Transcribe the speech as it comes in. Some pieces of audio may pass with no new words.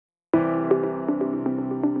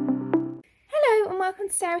welcome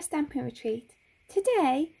to Sarah's Stamping Retreat.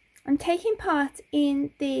 Today I'm taking part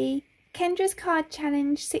in the Kendra's Card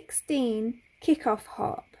Challenge 16 kickoff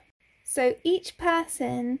hop. So each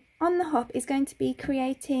person on the hop is going to be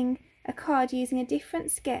creating a card using a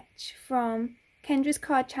different sketch from Kendra's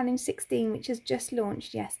Card Challenge 16, which has just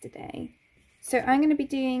launched yesterday. So I'm going to be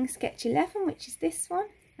doing sketch 11, which is this one,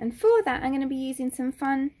 and for that I'm going to be using some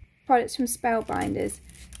fun products from Spellbinders.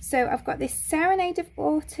 So I've got this Serenade of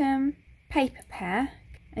Autumn paper pack,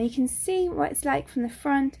 and you can see what it's like from the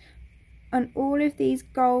front, and all of these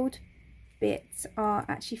gold bits are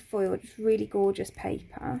actually foiled. It's really gorgeous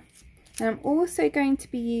paper. And I'm also going to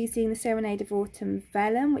be using the Serenade of Autumn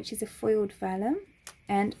Vellum, which is a foiled vellum,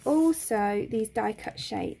 and also these die cut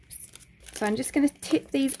shapes. So I'm just going to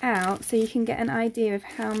tip these out so you can get an idea of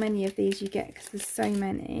how many of these you get, because there's so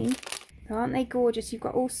many. So aren't they gorgeous? You've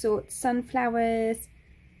got all sorts: sunflowers,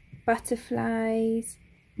 butterflies,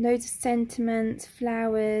 loads of sentiments,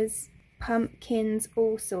 flowers, pumpkins,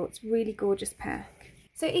 all sorts. Really gorgeous pack.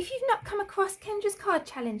 So if you've not come across Kendra's Card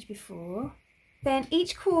Challenge before, then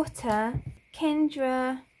each quarter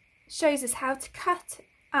Kendra shows us how to cut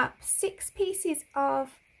up 6 pieces of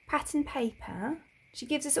pattern paper. She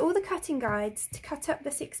gives us all the cutting guides to cut up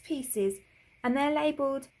the 6 pieces, and they're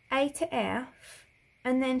labelled A to F,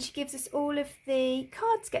 and then she gives us all of the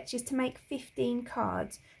card sketches to make 15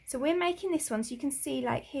 cards. So we're making this one, so you can see,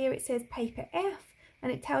 like here it says paper F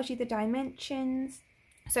and it tells you the dimensions.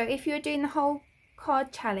 So if you were doing the whole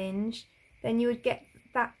card challenge, then you would get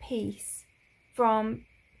that piece from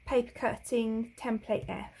paper cutting template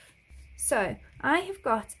F. So I have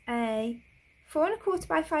got a 4 1/4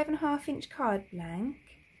 by 5 1/2 inch card blank,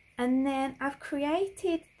 and then I've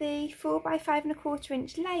created the 4 by 5 1/4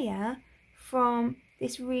 inch layer from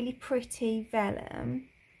this really pretty vellum.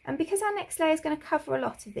 And because our next layer is going to cover a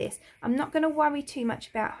lot of this, I'm not going to worry too much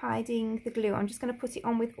about hiding the glue. I'm just going to put it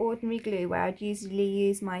on with ordinary glue, where I'd usually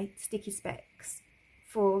use my sticky specs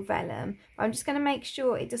for vellum. But I'm just going to make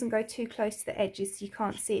sure it doesn't go too close to the edges so you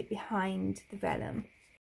can't see it behind the vellum.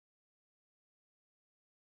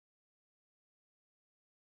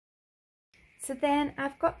 So then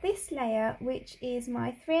I've got this layer, which is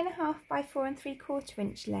my 3 1/2 by 4 3/4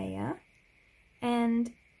 inch layer,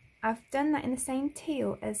 and I've done that in the same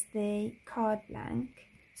teal as the card blank.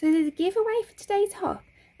 So there's a giveaway for today's hop,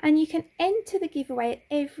 and you can enter the giveaway at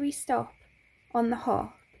every stop on the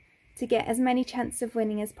hop to get as many chances of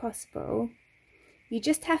winning as possible. You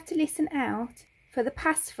just have to listen out for the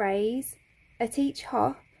passphrase at each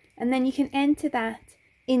hop, and then you can enter that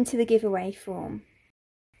into the giveaway form.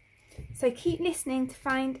 So keep listening to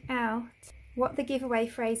find out what the giveaway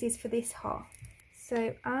phrase is for this hop.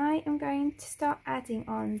 So I am going to start adding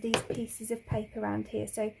on these pieces of paper around here.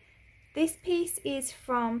 So this piece is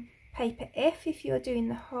from paper F if you're doing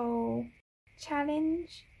the whole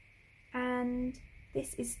challenge, and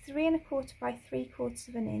this is 3 1/4 by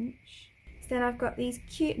 3/4 inch. So then I've got these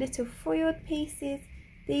cute little foiled pieces.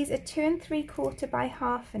 These are 2 3/4 by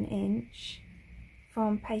 1/2 inch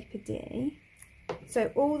from paper D.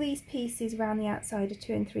 So all these pieces around the outside are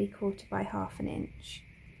 2 3/4 by 1/2 inch.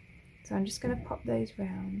 So I'm just going to pop those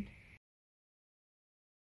round.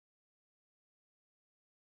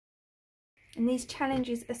 And these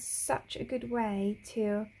challenges are such a good way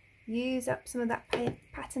to use up some of that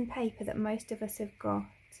pattern paper that most of us have got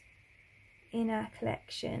in our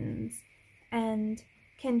collections. And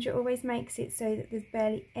Kendra always makes it so that there's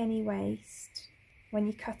barely any waste when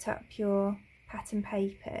you cut up your pattern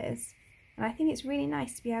papers. And I think it's really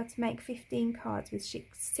nice to be able to make 15 cards with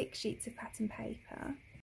 6 sheets of pattern paper.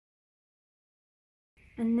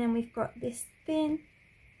 And then we've got this thin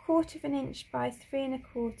 1/4 inch by 3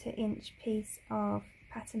 1/4 inch piece of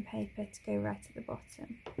pattern paper to go right at the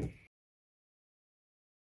bottom.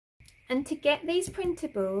 And to get these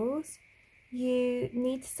printables, you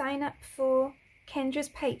need to sign up for Kendra's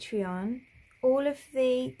Patreon. All of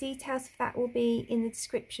the details of that will be in the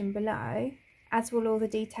description below, as will all the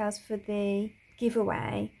details for the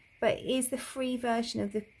giveaway. But it is the free version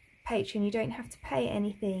of the Patreon. You don't have to pay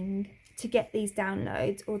anything to get these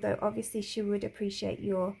downloads, although obviously she would appreciate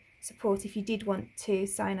your support if you did want to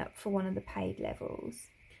sign up for one of the paid levels.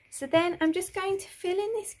 So then I'm just going to fill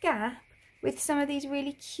in this gap with some of these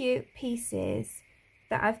really cute pieces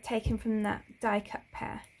that I've taken from that die cut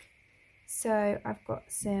pack. So I've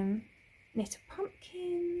got some little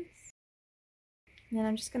pumpkins, and then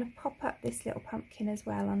I'm just going to pop up this little pumpkin as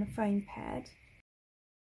well on the foam pad.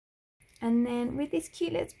 And then with this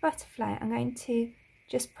cute little butterfly, I'm going to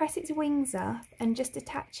just press its wings up and just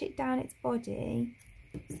attach it down its body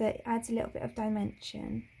so that it adds a little bit of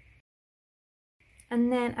dimension.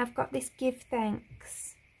 And then I've got this give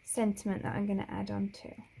thanks sentiment that I'm going to add on to.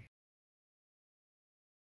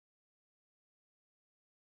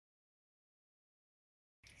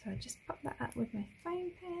 So I just pop that up with my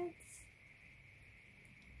foam pads.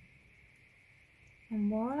 And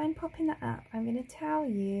while I'm popping that up, I'm going to tell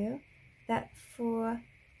you that for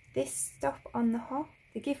this stop on the hop,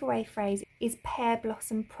 the giveaway phrase is Pear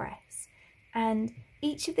Blossom Press. And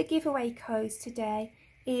each of the giveaway codes today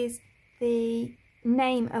is the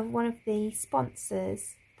name of one of the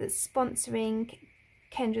sponsors that's sponsoring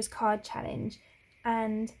Kendra's card challenge.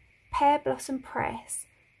 And Pear Blossom Press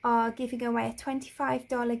are giving away a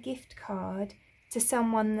 $25 gift card to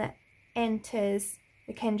someone that enters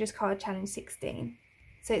the Kendra's Card Challenge 16.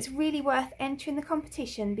 So it's really worth entering the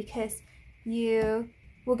competition because you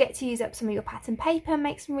will get to use up some of your pattern paper,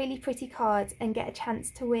 make some really pretty cards and get a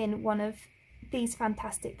chance to win one of these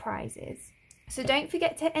fantastic prizes. So don't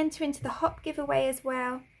forget to enter into the hop giveaway as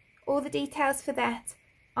well. All the details for that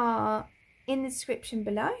are in the description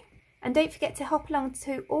below. And don't forget to hop along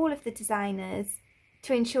to all of the designers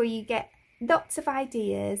to ensure you get lots of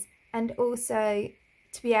ideas and also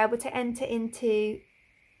to be able to enter into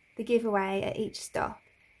the giveaway at each stop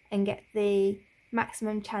and get the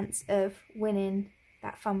maximum chance of winning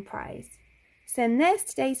that fun prize. So then there's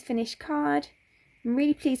today's finished card. I'm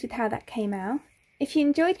really pleased with how that came out. If you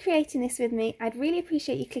enjoyed creating this with me, I'd really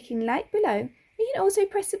appreciate you clicking like below. You can also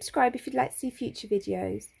press subscribe if you'd like to see future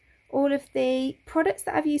videos. All of the products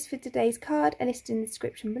that I've used for today's card are listed in the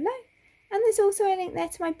description below. And there's also a link there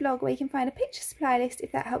to my blog where you can find a picture supply list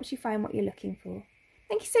if that helps you find what you're looking for.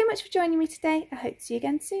 Thank you so much for joining me today. I hope to see you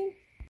again soon.